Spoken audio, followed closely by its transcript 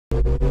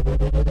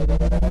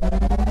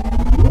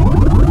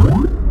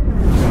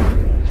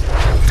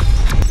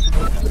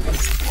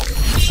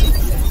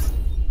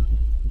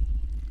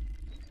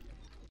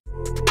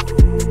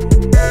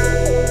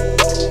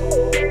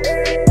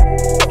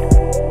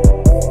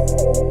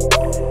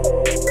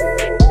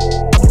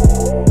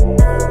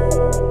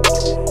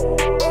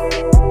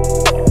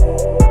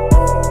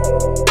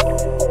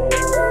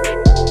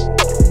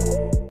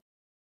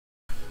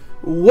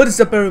What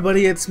is up,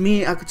 everybody? It's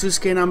me,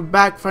 Akatuske, and I'm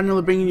back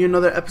finally bringing you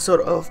another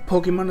episode of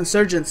Pokemon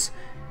Insurgence.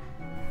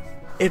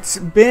 It's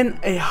been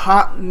a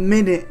hot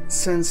minute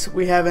since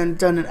we haven't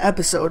done an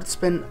episode. It's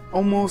been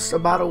almost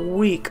about a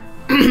week.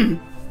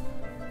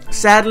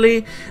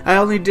 Sadly, I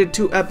only did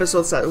 2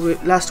 episodes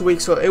last week,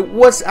 so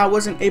I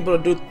wasn't able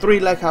to do 3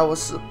 like I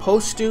was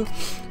supposed to.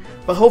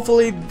 But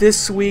hopefully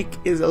this week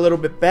is a little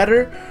bit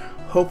better.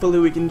 Hopefully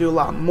we can do a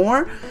lot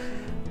more.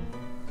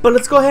 But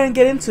let's go ahead and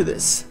get into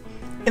this.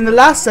 In the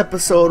last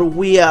episode,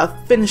 we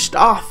finished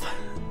off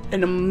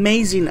an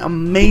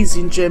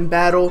amazing gym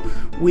battle.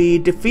 We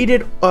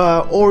defeated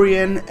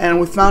Orion, and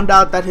we found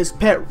out that his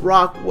pet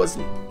rock was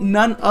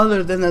none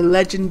other than the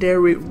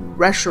legendary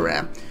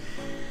Reshiram.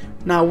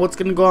 Now, what's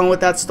going to go on with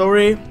that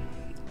story?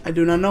 I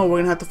do not know. We're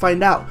going to have to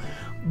find out.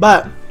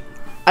 But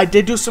I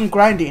did do some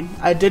grinding.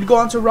 I did go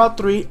on to Route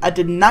 3. I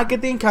did not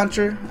get the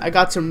encounter. I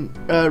got some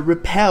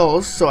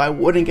repels, so I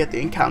wouldn't get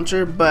the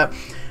encounter, but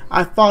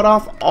I fought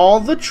off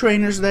all the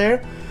trainers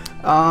there,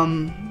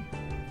 and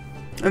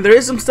there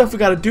is some stuff we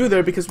gotta do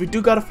there because we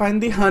do gotta find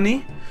the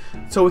honey,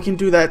 so we can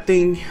do that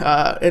thing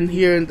in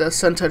here in the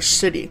Sun Touch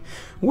City,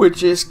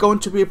 which is going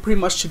to be pretty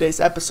much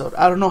today's episode.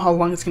 I don't know how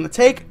long it's gonna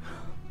take,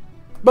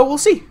 but we'll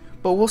see.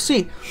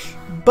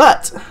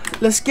 But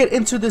let's get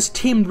into this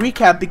team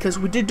recap because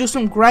we did do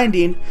some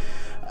grinding,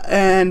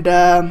 and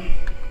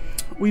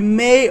we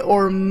may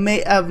or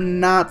may have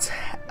not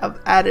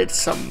have added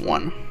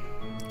someone.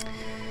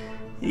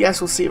 You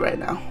guys will see right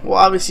now. Well,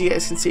 obviously you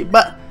guys can see,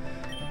 but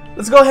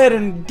let's go ahead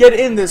and get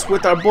in this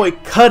with our boy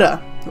Kutta,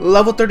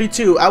 level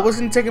 32. I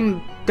wasn't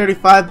taking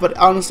 35, but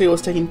honestly it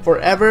was taking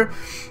forever,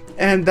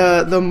 and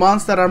the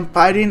mons that I'm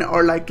fighting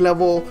are like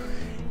level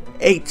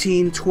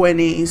 18,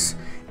 20s,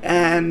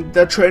 and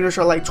the trainers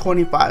are like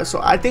 25.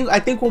 So I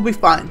think we'll be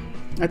fine.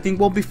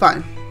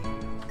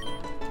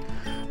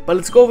 But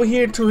let's go over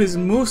here to his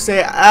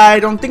moveset. I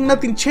don't think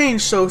nothing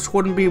changed, so it's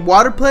going to be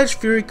Water Pledge,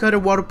 Fury Cutter,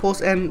 Water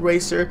Pulse, and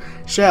Racer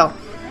Shell.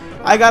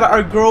 I got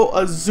our girl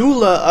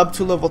Azula up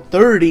to level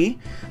 30,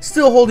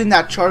 still holding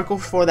that charcoal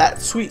for that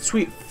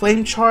sweet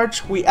flame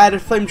charge. We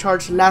added flame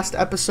charge last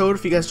episode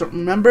if you guys don't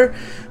remember.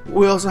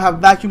 We also have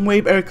Vacuum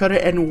Wave, Air Cutter,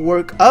 and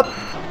Work Up.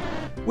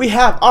 We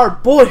have our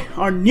boy,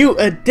 our new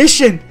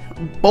addition,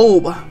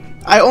 Bulb.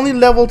 I only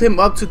leveled him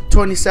up to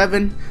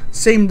 27.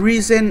 Same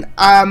reason.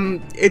 I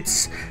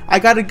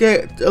gotta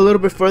get a little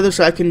bit further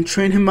so I can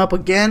train him up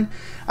again.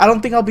 I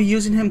don't think I'll be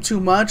using him too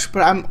much,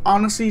 but I'm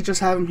honestly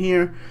just have him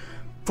here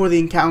for the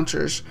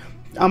encounters.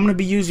 I'm gonna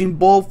be using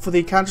Bulb for the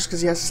encounters because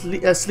he has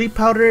sleep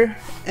powder,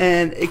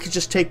 and it could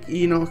just take,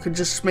 it could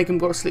just make him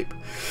go to sleep.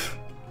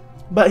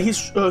 But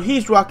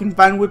he's rocking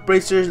Vine Whip,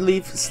 Bracer,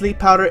 Leaf, Sleep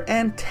Powder,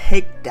 and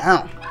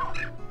Takedown.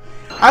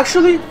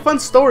 Actually, fun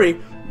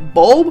story.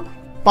 Bulb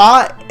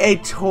fought a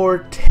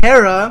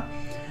Torterra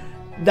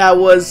that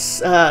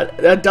was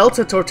a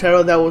Delta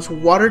Torterra that was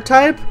water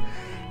type,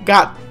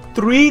 got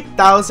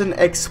 3000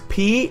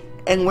 XP,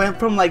 and went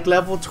from like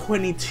level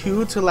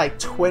 22 to like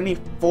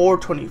 24,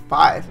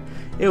 25.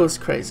 It was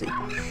crazy.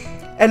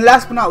 And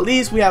last but not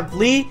least, we have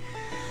Lee.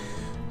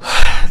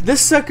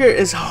 This sucker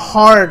is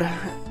hard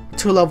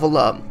to level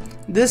up.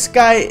 This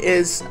guy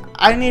is,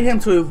 I need him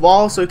to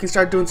evolve so he can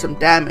start doing some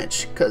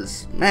damage,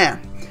 because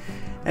man.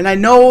 And I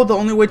know the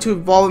only way to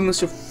evolve him is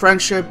through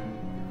friendship,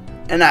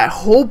 and I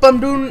hope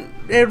I'm doing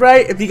it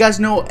right. If you guys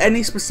know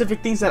any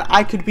specific things that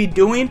I could be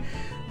doing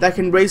that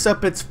can raise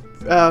up its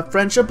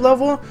friendship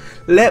level,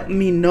 let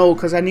me know,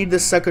 because I need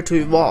this sucker to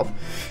evolve.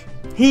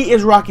 He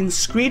is rocking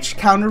Screech,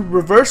 Counter,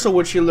 Reversal,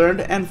 which he learned,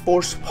 and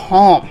Force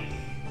Palm.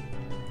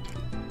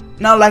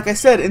 Now, like I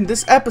said, in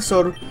this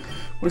episode,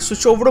 we'll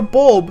switch over to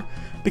Bulb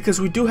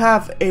because we do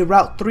have a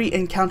Route 3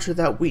 encounter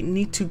that we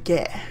need to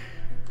get.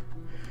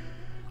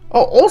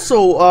 Oh,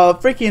 also,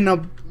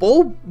 freaking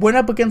Bulb went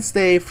up against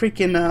a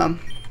freaking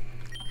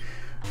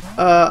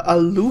a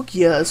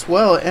Lugia as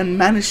well and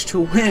managed to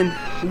win.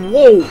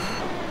 Whoa!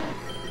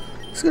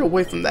 Let's get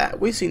away from that.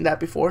 We've seen that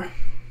before.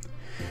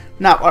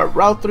 Now, our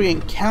Route 3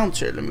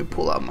 encounter. Let me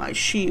pull out my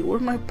sheet.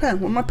 Where's my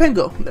pen? Where'd my pen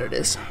go? There it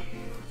is.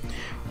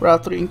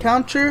 Route 3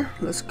 encounter.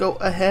 Let's go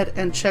ahead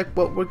and check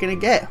what we're gonna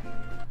get.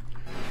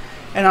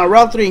 And our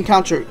Route 3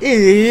 encounter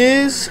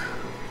is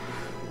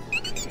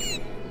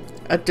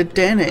a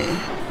Dedenne.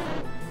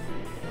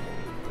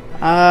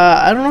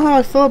 I don't know how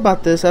I feel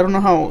about this. I don't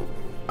know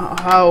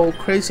how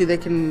crazy they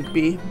can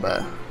be,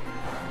 but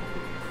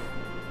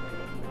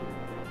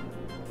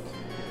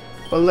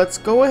let's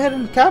go ahead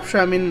and capture.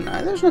 I mean,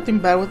 there's nothing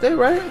bad with it,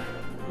 right?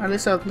 At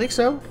least I don't think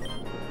so.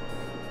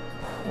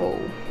 Whoa.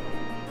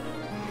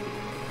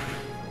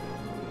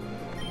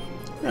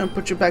 And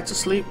put you back to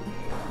sleep.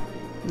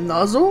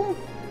 Nuzzle?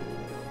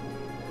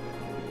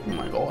 Oh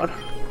my god.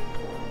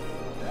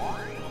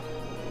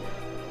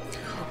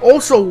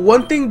 Also,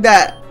 one thing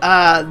that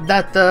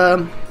that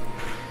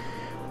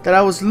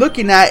I was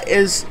looking at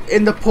is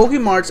in the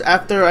Pokemarts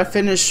after I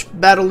finished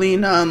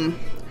battling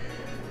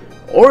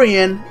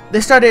Orion,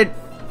 they started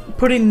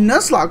putting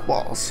Nuzlocke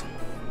balls.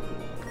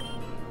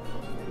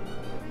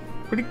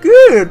 Pretty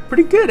good,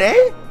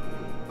 eh?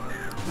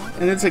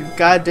 And it's a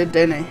god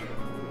Dedenne.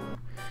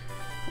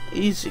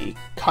 Easy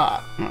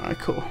caught. Alright,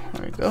 cool.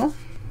 There you go.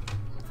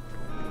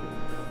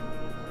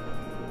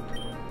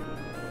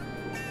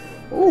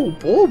 Oh,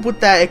 bulb with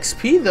that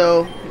XP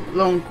though.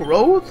 Long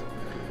growth.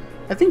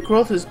 I think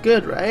growth is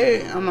good,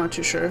 right? I'm not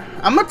too sure.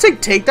 I'm gonna take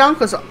takedown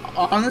because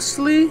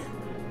honestly,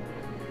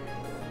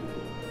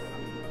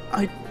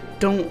 I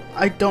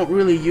don't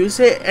really use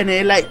it, and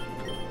it like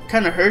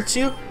kind of hurts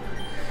you,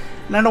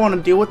 and I don't want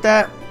to deal with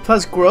that.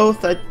 Plus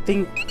growth, I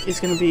think is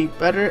gonna be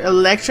better.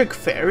 Electric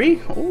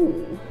fairy.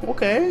 Oh,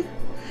 okay.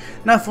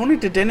 Now if only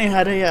Dedenne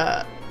had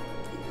a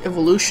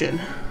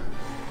evolution.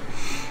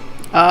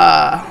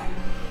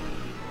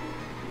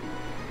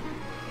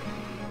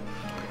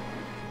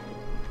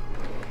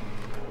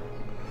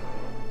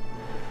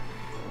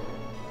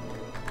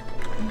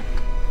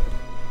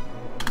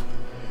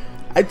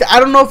 I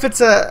don't know if it's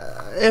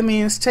I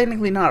mean, it's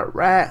technically not a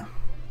rat,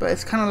 but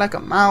it's kind of like a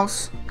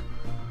mouse.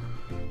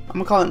 I'm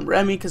gonna call him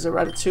Remy because of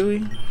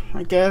Ratatouille,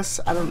 I guess.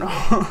 I don't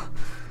know.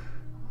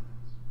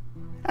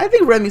 I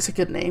think Remy's a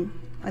good name.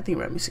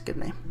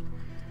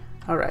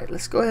 Alright,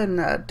 let's go ahead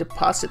and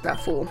deposit that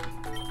fool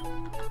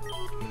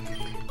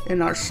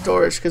in our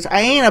storage, because I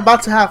ain't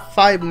about to have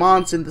 5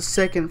 mons in the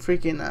second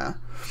freaking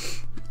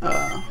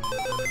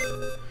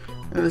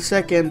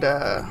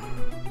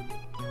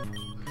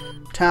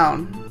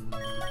town.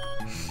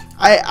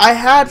 I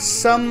had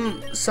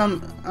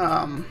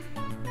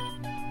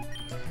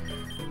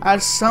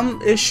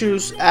some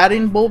issues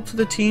adding bulb to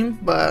the team,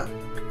 but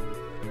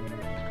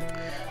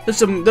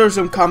there's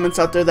some comments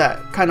out there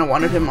that kind of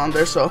wanted him on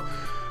there, so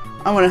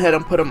I went ahead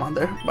and put him on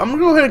there. But I'm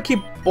gonna go ahead and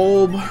keep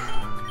bulb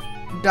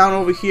down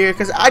over here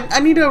because I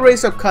need to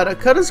raise up Kutta.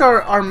 Kutta's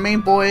our main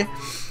boy,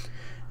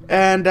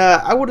 and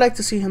I would like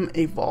to see him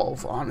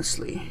evolve,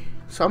 honestly.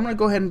 So I'm gonna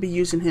go ahead and be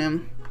using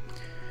him,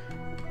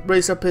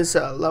 raise up his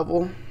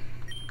level.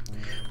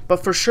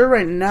 But for sure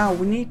right now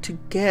we need to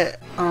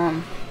get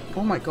oh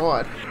my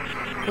god,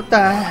 what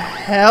the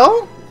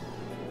hell?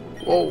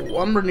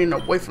 Whoa, I'm running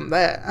away from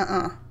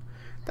that.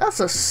 That's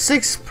a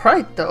 6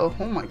 sprite though.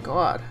 Oh my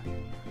god.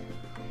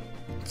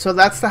 So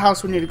that's the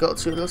house we need to go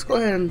to. Let's go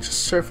ahead and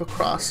just surf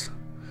across,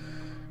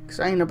 because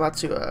I ain't about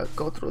to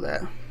go through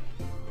that.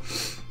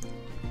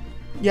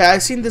 Yeah, I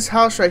seen this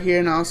house right here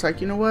and I was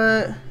like, you know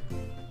what,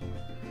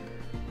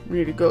 we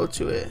need to go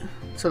to it.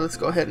 So let's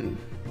go ahead and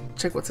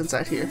check what's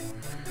inside here.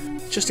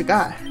 It's just a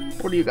guy.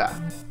 What do you got?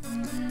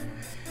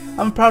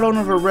 I'm a proud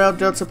owner of a rare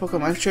Delta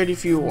Pokemon. I'm sure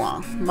if you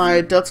want.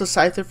 My Delta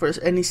Scyther for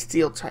any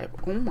steel type.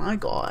 Oh my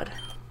god.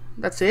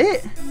 That's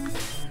it?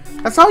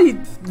 That's all you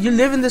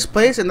live in this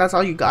place and that's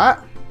all you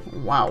got?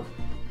 Wow.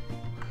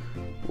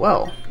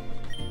 Well.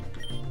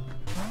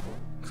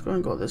 Let's go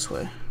and go this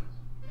way.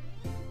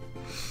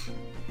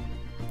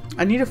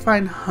 I need to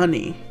find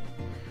honey.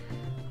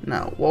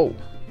 Now, whoa.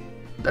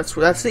 That's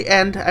the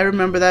end. I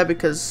remember that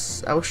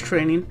because I was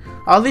training.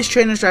 All these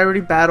trainers I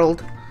already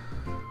battled.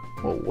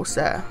 Whoa, what's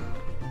that?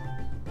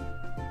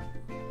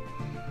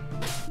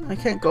 I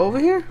can't go over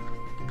here?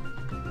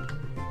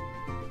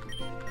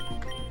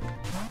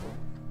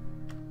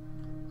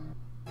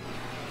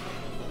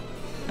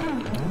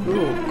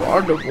 Ooh,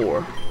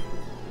 Gardevoir.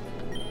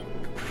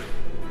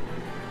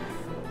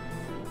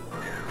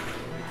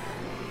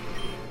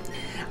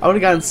 I would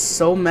have gotten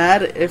so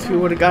mad if he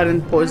would have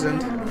gotten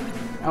poisoned.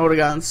 I would have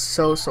gotten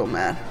so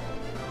mad.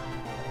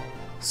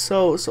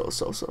 So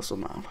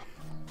mad.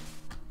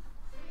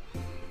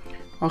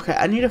 Okay,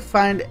 I need to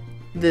find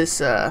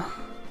this I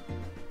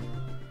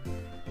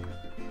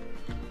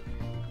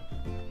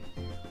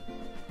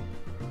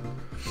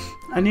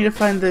need to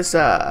find this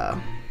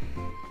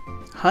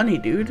honey,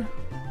 dude.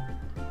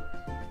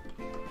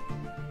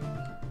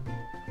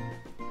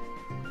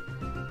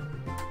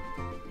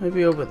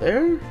 Maybe over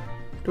there?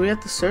 Do we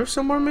have to surf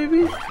somewhere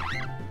maybe?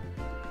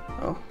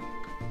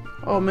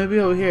 Oh, maybe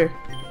over here.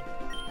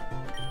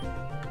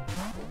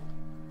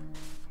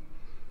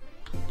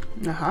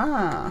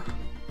 Aha!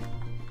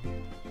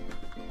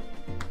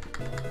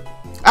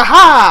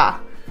 Aha!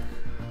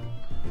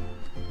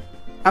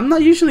 I'm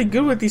not usually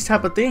good with these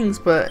type of things,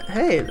 but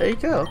hey, there you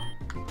go.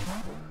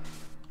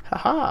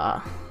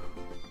 Haha.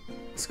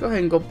 Let's go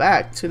ahead and go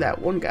back to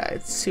that one guy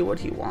and see what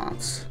he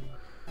wants.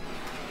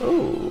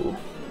 Ooh.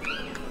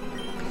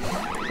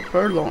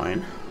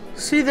 Purloin.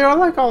 See, they're all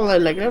like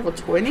level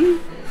 20.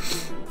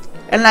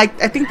 And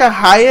like, I think the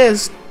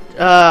highest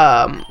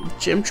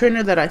gym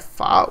trainer that I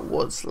fought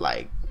was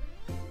like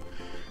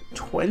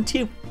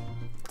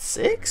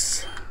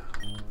 26,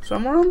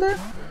 somewhere around there.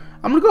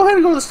 I'm gonna go ahead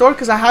and go to the store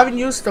because I haven't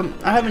used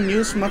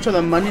much of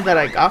the money that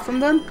I got from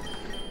them.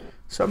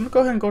 So I'm gonna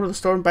go ahead and go to the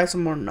store and buy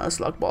some more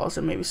Nuzlocke balls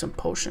and maybe some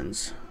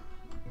potions.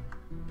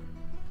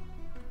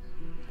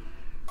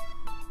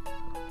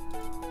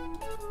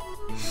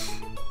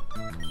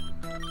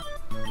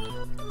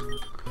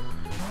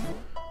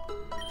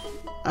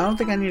 I don't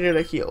think I needed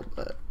a heal,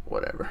 but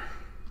whatever.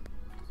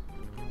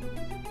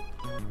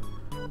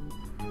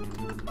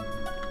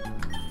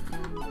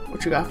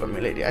 What you got for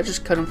me, lady? I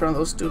just cut in front of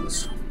those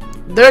dudes.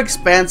 They're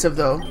expensive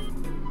though,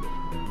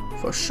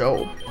 for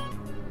sure.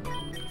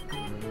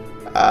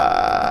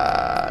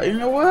 You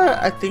know what?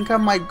 I think I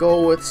might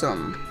go with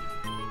some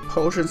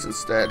potions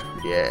instead.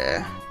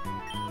 Yeah,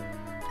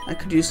 I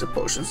could use the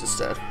potions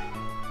instead.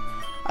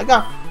 I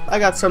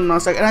got some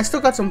Nuzlocke, and I still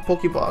got some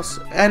Pokeballs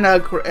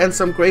and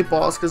some Great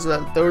Balls because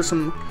there were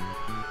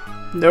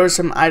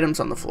some items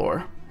on the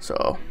floor,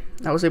 so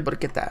I was able to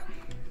get that.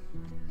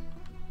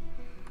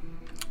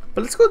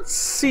 But let's go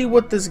see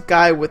what this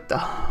guy with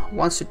the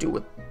wants to do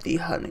with the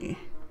honey.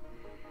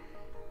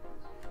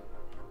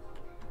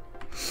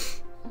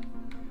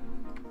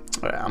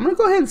 Alright, I'm gonna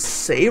go ahead and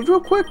save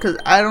real quick because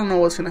I don't know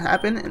what's gonna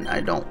happen, and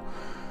I don't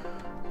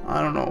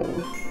know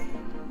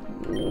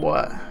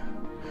what.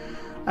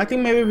 I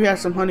think maybe if we had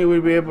some honey,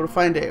 we'd be able to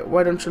find it.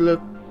 Why don't you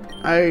look?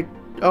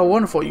 Oh,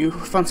 wonderful! You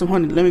found some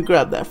honey. Let me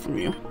grab that from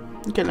you.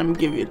 Okay, let me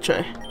give you a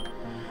try.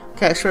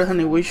 Okay, sure,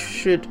 honey. We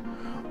should.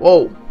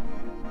 Whoa!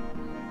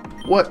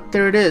 What?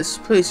 There it is.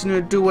 Please, you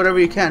need to do whatever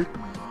you can.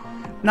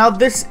 Now,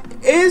 this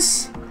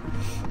is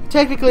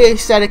technically a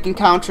static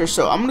encounter,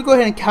 so I'm gonna go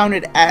ahead and count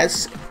it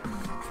as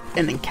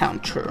an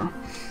encounter.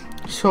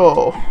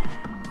 So,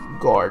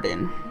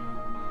 garden.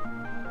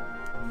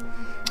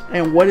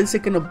 And what is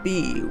it gonna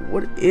be?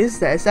 What is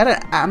that? Is that an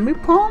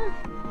Amipom?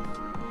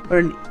 Or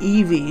an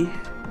Eevee?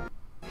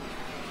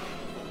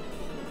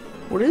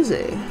 What is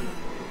it?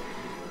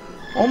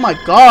 Oh my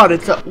god,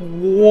 it's a...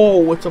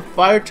 Whoa, it's a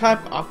fire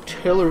type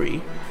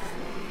artillery.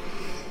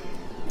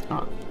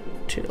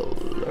 Artillery.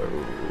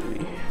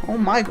 Oh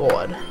my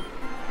god.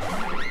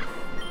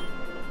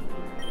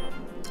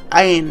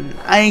 I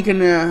ain't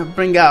gonna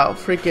bring out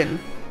freaking...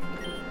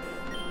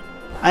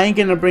 I ain't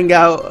gonna bring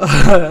out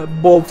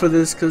Bulb for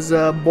this because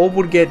Bulb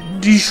would get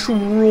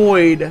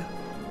destroyed.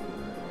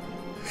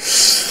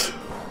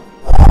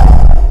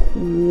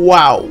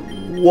 Wow,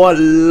 what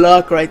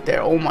luck right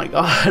there. Oh my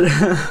god.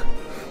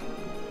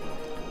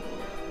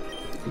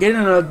 Getting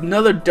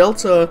another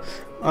Delta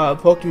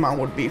Pokemon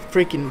would be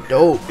freaking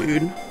dope,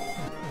 dude.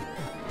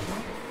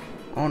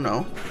 Oh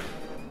no.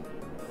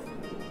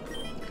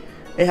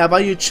 Hey, how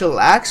about you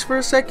chillax for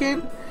a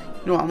second?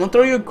 You know what, I'm gonna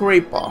throw you a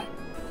Great Ball.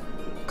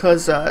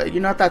 Because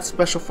you're not that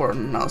special for a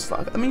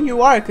Nuzlocke. I mean,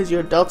 you are because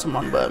you're a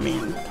Deltamon, but I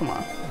mean, come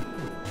on.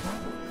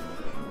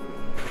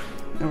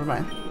 Never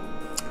mind.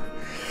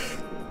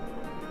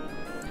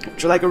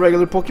 Would you like a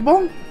regular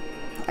Pokeball?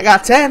 I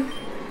got 10.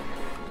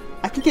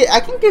 I can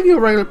give you a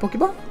regular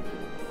Pokeball.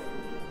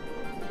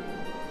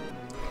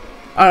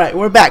 Alright,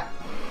 we're back.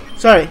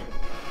 Sorry.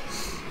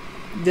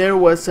 There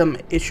was some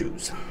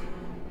issues.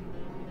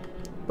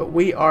 But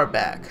we are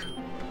back.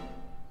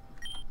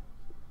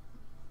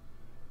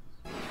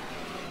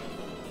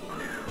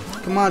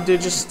 Come on, dude,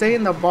 just stay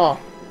in the ball.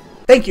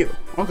 Thank you.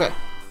 Okay.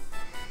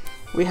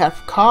 We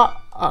have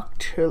caught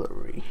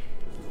artillery.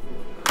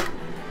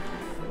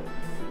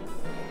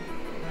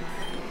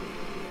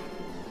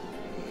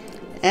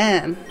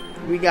 And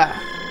we got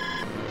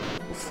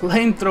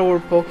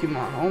flamethrower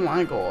Pokemon. Oh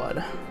my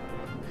god.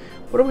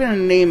 What are we gonna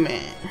name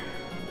it?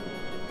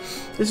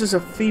 This is a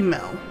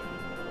female.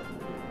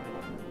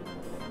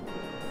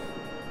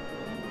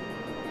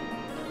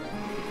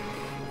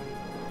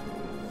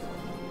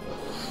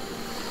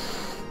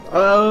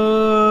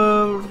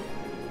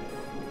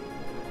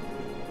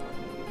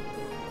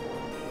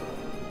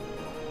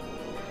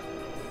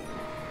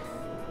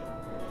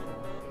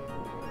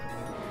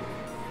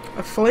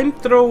 A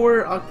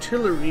flamethrower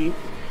artillery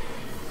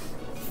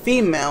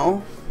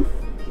female.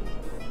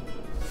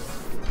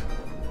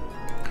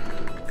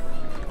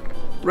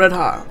 Red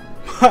hot.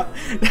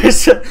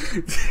 There's a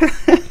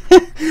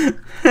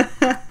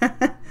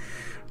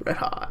red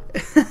hot.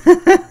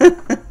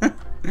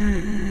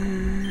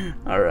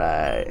 All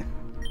right.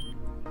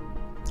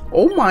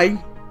 Oh my!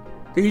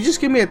 Did he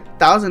just give me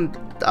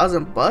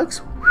 $1,000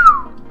 bucks?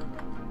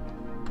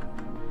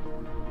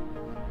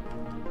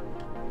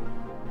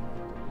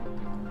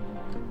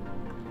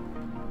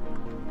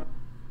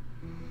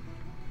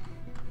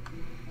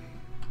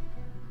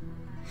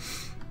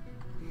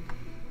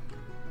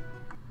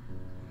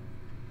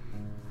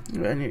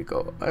 I need to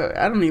go.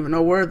 I don't even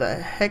know where the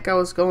heck I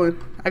was going.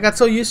 I got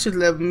so used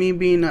to me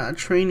being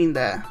training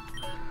that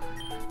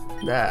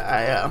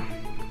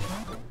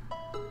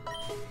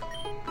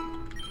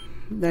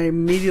I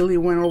immediately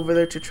went over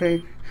there to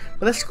train.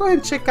 But let's go ahead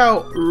and check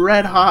out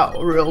Red Hot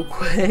real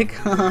quick.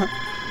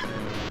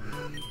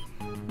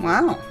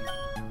 Wow.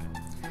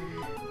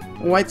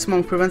 White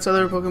smoke prevents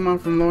other Pokemon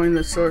from lowering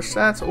their source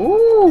stats.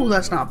 Ooh,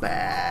 that's not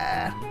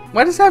bad.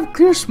 Why does it have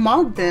clear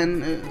smog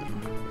then?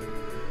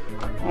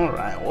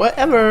 Alright,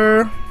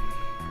 whatever.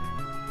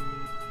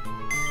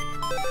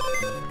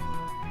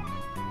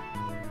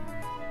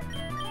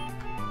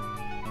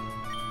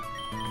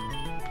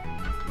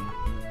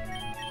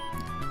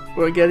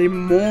 We're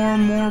getting more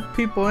and more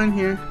people in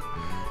here.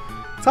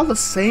 It's all the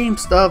same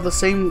stuff, the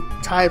same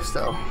types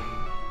though.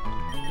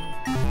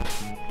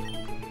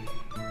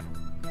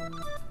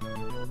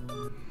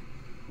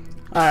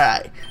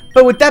 Alright,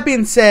 but with that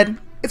being said,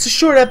 it's a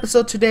short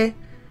episode today,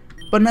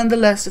 but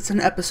nonetheless, it's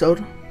an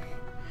episode.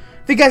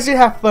 If you guys did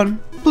have fun,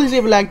 please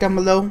leave a like down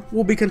below.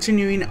 We'll be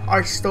continuing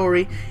our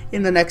story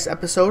in the next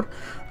episode.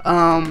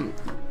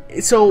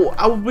 So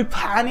I will be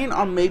planning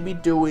on maybe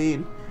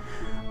doing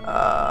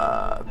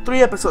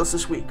 3 episodes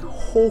this week,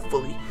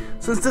 hopefully.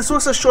 Since this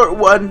was a short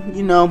one,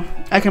 you know,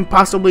 I can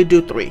possibly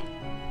do 3.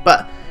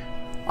 But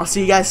I'll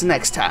see you guys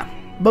next time.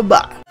 Bye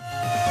bye.